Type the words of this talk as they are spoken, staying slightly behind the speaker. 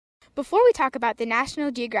Before we talk about the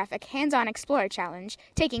National Geographic Hands-On Explorer Challenge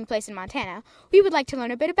taking place in Montana, we would like to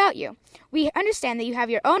learn a bit about you. We understand that you have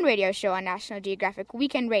your own radio show on National Geographic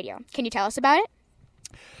Weekend Radio. Can you tell us about it?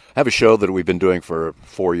 I have a show that we've been doing for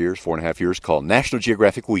 4.5 years called National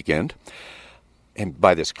Geographic Weekend. And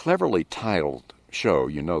by this cleverly titled show,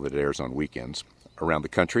 you know that it airs on weekends around the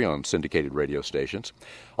country on syndicated radio stations.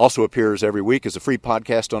 Also appears every week as a free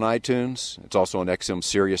podcast on iTunes. It's also on XM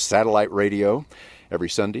Sirius satellite radio every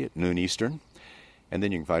Sunday at noon Eastern. And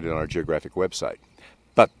then you can find it on our Geographic website.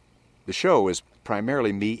 But the show is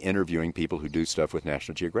primarily me interviewing people who do stuff with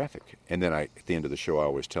National Geographic. And then at the end of the show, I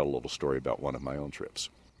always tell a little story about one of my own trips.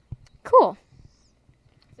 Cool.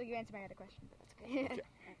 So you answered my other question. That's good. Okay.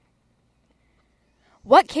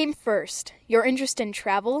 What came first, your interest in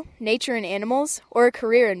travel, nature and animals, or a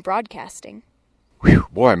career in broadcasting? Whew,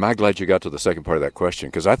 boy, am I glad you got to the second part of that question,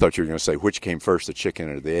 because I thought you were going to say which came first, the chicken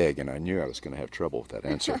or the egg, and I knew I was going to have trouble with that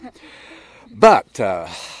answer. But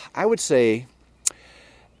I would say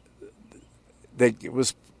that it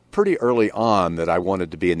was pretty early on that I wanted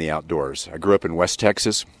to be in the outdoors. I grew up in West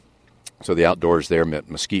Texas, so the outdoors there meant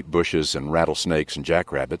mesquite bushes and rattlesnakes and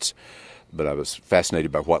jackrabbits. But I was fascinated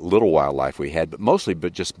by what little wildlife we had, but mostly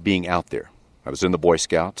just being out there. I was in the Boy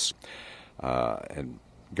Scouts and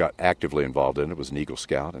got actively involved in it. Was an Eagle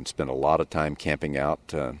Scout and spent a lot of time camping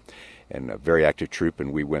out and a very active troop.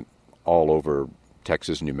 And we went all over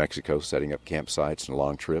Texas and New Mexico setting up campsites and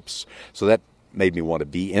long trips. So that made me want to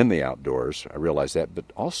be in the outdoors. I realized that. But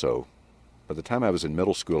also, by the time I was in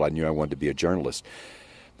middle school, I knew I wanted to be a journalist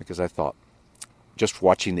because I thought, just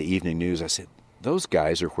watching the evening news, I said, those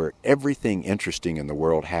guys are where everything interesting in the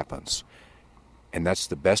world happens. And that's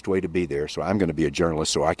the best way to be there. So I'm going to be a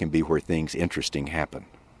journalist so I can be where things interesting happen.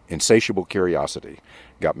 Insatiable curiosity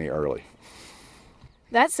got me early.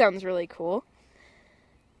 That sounds really cool.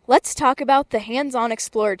 Let's talk about the Hands-On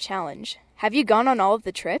Explorer Challenge. Have you gone on all of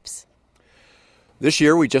the trips? This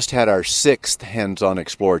year we just had our 6th Hands-On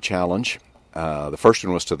Explorer Challenge. The first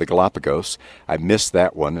one was to the Galapagos. I missed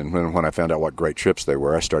that one, and when I found out what great trips they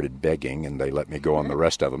were, I started begging, and they let me go on the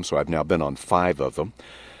rest of them. So I've now been on 5 of them: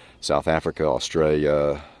 South Africa,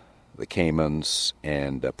 Australia, the Caymans,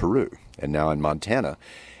 and Peru, and now in Montana.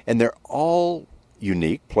 And they're all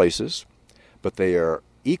unique places, but they are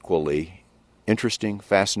equally interesting,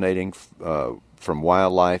 fascinating from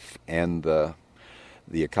wildlife and the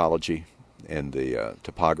ecology and the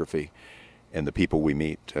topography. And the people we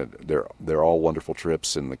meet, they're all wonderful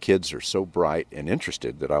trips, and the kids are so bright and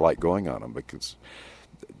interested that I like going on them, because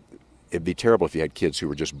it'd be terrible if you had kids who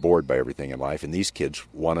were just bored by everything in life, and these kids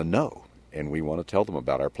want to know, and we want to tell them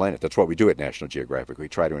about our planet. That's what we do at National Geographic. We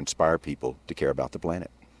try to inspire people to care about the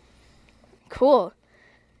planet. Cool.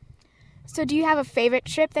 So do you have a favorite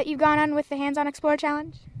trip that you've gone on with the Hands-On Explorer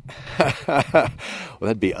Challenge? Well,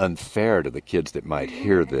 that'd be unfair to the kids that might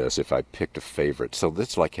hear this if I picked a favorite. So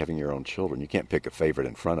that's like having your own children. You can't pick a favorite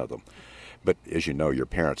in front of them. But as you know, your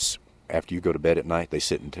parents, after you go to bed at night, they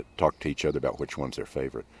sit and talk to each other about which one's their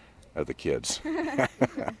favorite of the kids.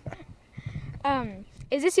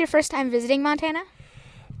 Is this your first time visiting Montana?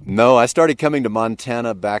 No, I started coming to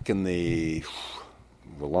Montana back in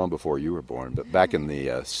long before you were born, but back in the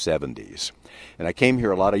 70s. And I came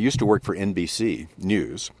here a lot. I used to work for NBC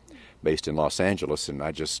News, based in Los Angeles, and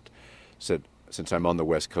I just said, since I'm on the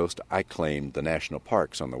West Coast, I claimed the national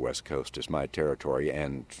parks on the West Coast as my territory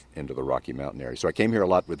and into the Rocky Mountain area. So I came here a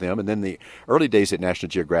lot with them. And then the early days at National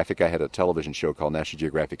Geographic, I had a television show called National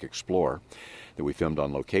Geographic Explorer that we filmed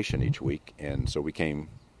on location each week. And so we came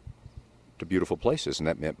to beautiful places, and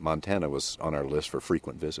that meant Montana was on our list for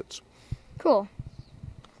frequent visits. Cool.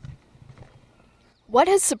 What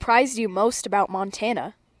has surprised you most about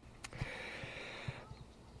Montana?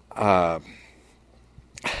 Well,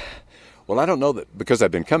 I don't know that because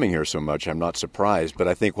I've been coming here so much, I'm not surprised. But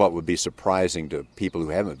I think what would be surprising to people who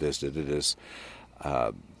haven't visited it is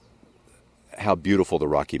how beautiful the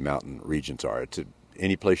Rocky Mountain regions are. It's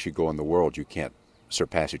any place you go in the world, you can't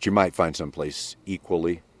surpass it. You might find some place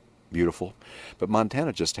equally beautiful, but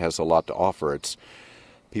Montana just has a lot to offer. It's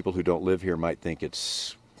people who don't live here might think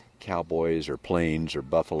it's cowboys or plains or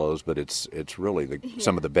buffaloes, but it's really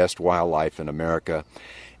some of the best wildlife in America,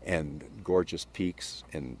 and gorgeous peaks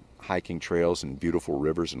and hiking trails and beautiful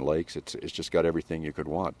rivers and lakes. It's just got everything you could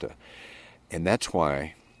want. And that's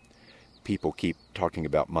why people keep talking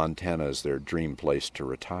about Montana as their dream place to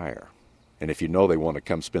retire. And if you know they want to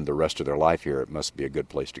come spend the rest of their life here, it must be a good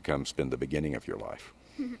place to come spend the beginning of your life.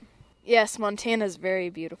 Yes, Montana's very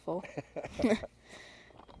beautiful.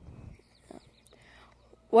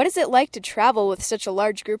 What is it like to travel with such a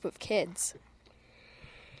large group of kids?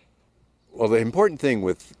 Well, the important thing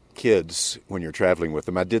with kids, when you're traveling with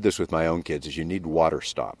them, I did this with my own kids, is you need water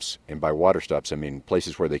stops. And by water stops, I mean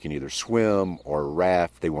places where they can either swim or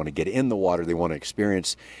raft. They want to get in the water, they want to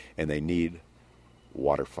experience, and they need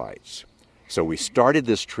water fights. So we started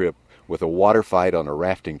this trip with a water fight on a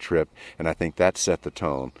rafting trip, and I think that set the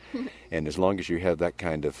tone. And as long as you have that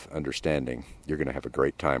kind of understanding, you're going to have a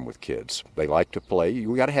great time with kids. They like to play.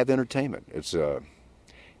 You got to have entertainment. It's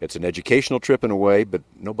an educational trip in a way, but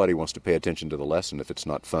nobody wants to pay attention to the lesson if it's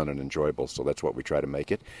not fun and enjoyable, so that's what we try to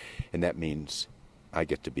make it. And that means I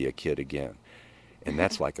get to be a kid again. And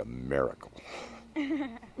that's like a miracle.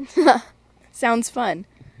 Sounds fun.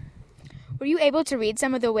 Were you able to read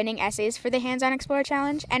some of the winning essays for the Hands-On Explorer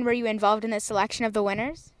Challenge, and were you involved in the selection of the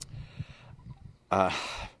winners?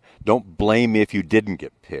 Don't blame me if you didn't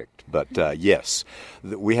get picked, but yes.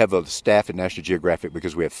 We have a staff at National Geographic,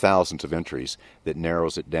 because we have thousands of entries, that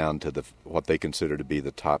narrows it down to what they consider to be the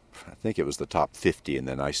top, I think it was the top 50, and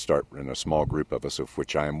then I start in a small group of us, of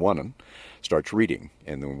which I am one, starts reading,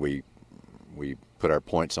 and then we put our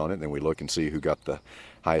points on it, and then we look and see who got the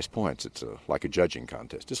highest points. It's like a judging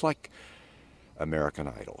contest. It's like American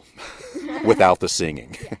Idol without the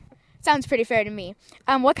singing. Yeah. Sounds pretty fair to me.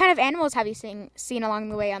 What kind of animals have you seen along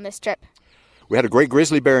the way on this trip? We had a great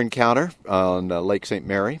grizzly bear encounter on Lake St.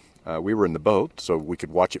 Mary. We were in the boat, so we could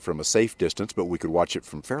watch it from a safe distance, but we could watch it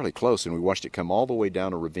from fairly close, and we watched it come all the way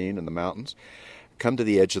down a ravine in the mountains, come to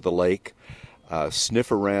the edge of the lake,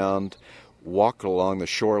 sniff around, walk along the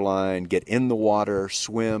shoreline, get in the water,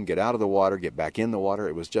 swim, get out of the water, get back in the water.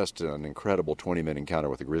 It was just an incredible 20-minute encounter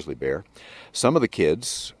with a grizzly bear. Some of the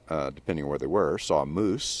kids, depending on where they were, saw a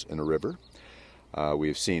moose in a river.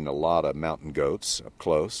 We've seen a lot of mountain goats up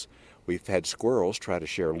close. We've had squirrels try to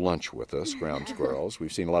share lunch with us, ground squirrels.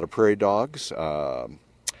 We've seen a lot of prairie dogs,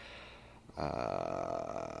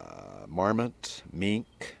 marmot,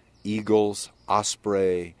 mink, eagles,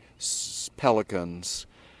 osprey, pelicans.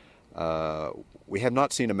 We have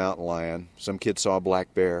not seen a mountain lion. Some kids saw a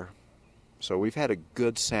black bear. So we've had a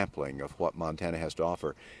good sampling of what Montana has to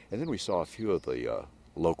offer. And then we saw a few of the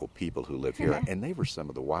local people who live here, and they were some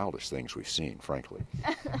of the wildest things we've seen, frankly.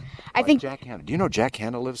 I think Jack Hanna. Do you know Jack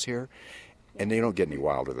Hanna lives here? And they don't get any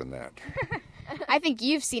wilder than that. I think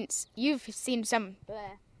you've seen some.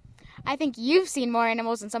 Bleh. I think you've seen more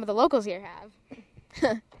animals than some of the locals here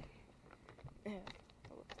have.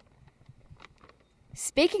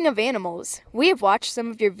 Speaking of animals, we have watched some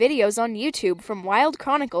of your videos on YouTube from Wild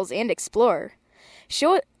Chronicles and Explorer.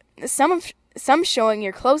 Some showing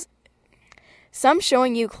you close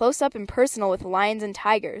up and personal with lions and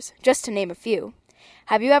tigers, just to name a few.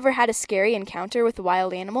 Have you ever had a scary encounter with a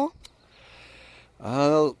wild animal?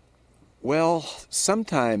 Well,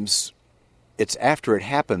 sometimes it's after it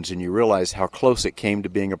happens and you realize how close it came to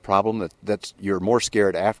being a problem that you're more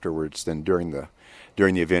scared afterwards than during the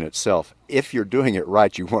event itself. If you're doing it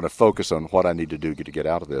right, you want to focus on what I need to do to get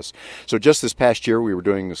out of this. So just this past year, we were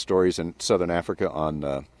doing the stories in southern Africa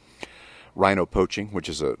on rhino poaching, which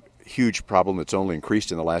is a huge problem that's only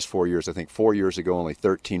increased in the last 4 years. I think 4 years ago, only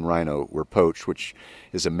 13 rhino were poached, which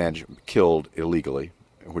is killed illegally,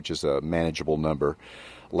 which is a manageable number.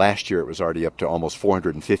 Last year, it was already up to almost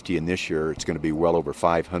 450, and this year, it's going to be well over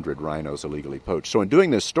 500 rhinos illegally poached. So in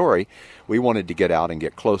doing this story, we wanted to get out and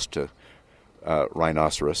get close to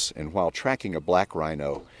rhinoceros, and while tracking a black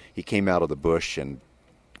rhino, he came out of the bush and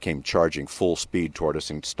came charging full speed toward us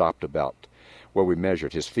and stopped about where we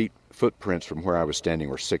measured. His footprints from where I was standing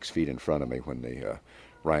were 6 feet in front of me when the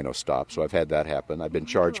rhino stopped. So I've had that happen. I've been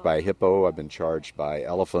charged by a hippo. I've been charged by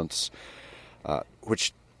elephants,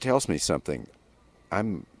 which tells me something. I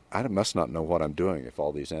must not know what I'm doing if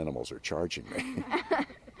all these animals are charging me.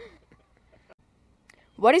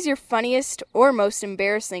 What is your funniest or most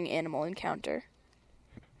embarrassing animal encounter?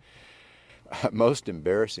 Most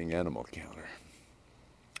embarrassing animal encounter.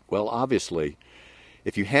 Well, obviously,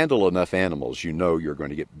 if you handle enough animals, you know you're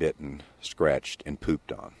going to get bitten, scratched, and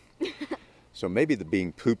pooped on. So maybe the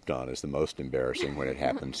being pooped on is the most embarrassing when it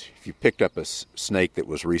happens. If you picked up a snake that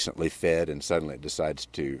was recently fed and suddenly it decides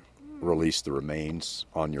to release the remains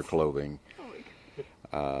on your clothing.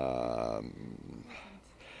 And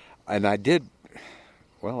I did...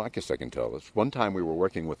 Well, I guess I can tell this. One time we were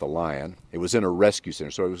working with a lion. It was in a rescue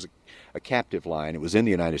center, so it was a captive lion. It was in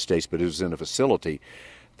the United States, but it was in a facility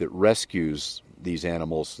that rescues these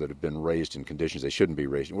animals that have been raised in conditions they shouldn't be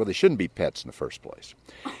raised in. Well, they shouldn't be pets in the first place.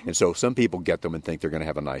 And so some people get them and think they're going to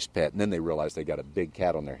have a nice pet, and then they realize they got a big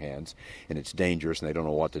cat on their hands, and it's dangerous, and they don't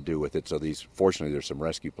know what to do with it. So fortunately, there's some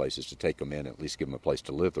rescue places to take them in, at least give them a place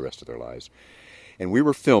to live the rest of their lives. And we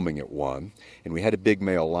were filming at one, and we had a big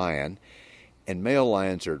male lion. And male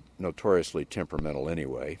lions are notoriously temperamental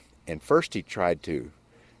anyway. And first he tried to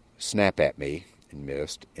snap at me and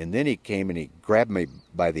missed. And then he came and he grabbed me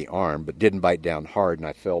by the arm, but didn't bite down hard, and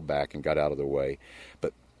I fell back and got out of the way.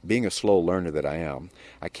 But being a slow learner that I am,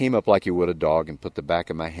 I came up like you would a dog and put the back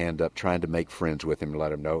of my hand up, trying to make friends with him and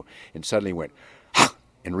let him know. And suddenly went, ha!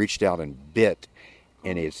 And reached out and bit.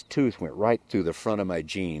 And his tooth went right through the front of my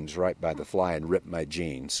jeans, right by the fly, and ripped my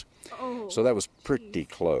jeans. Oh, so that was pretty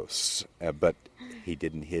close. But he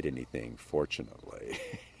didn't hit anything, fortunately.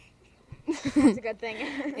 That's a good thing.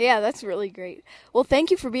 Yeah, that's really great. Well, thank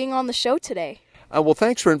you for being on the show today. Well,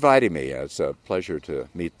 thanks for inviting me. It's a pleasure to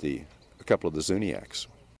meet a couple of the Zooniacs.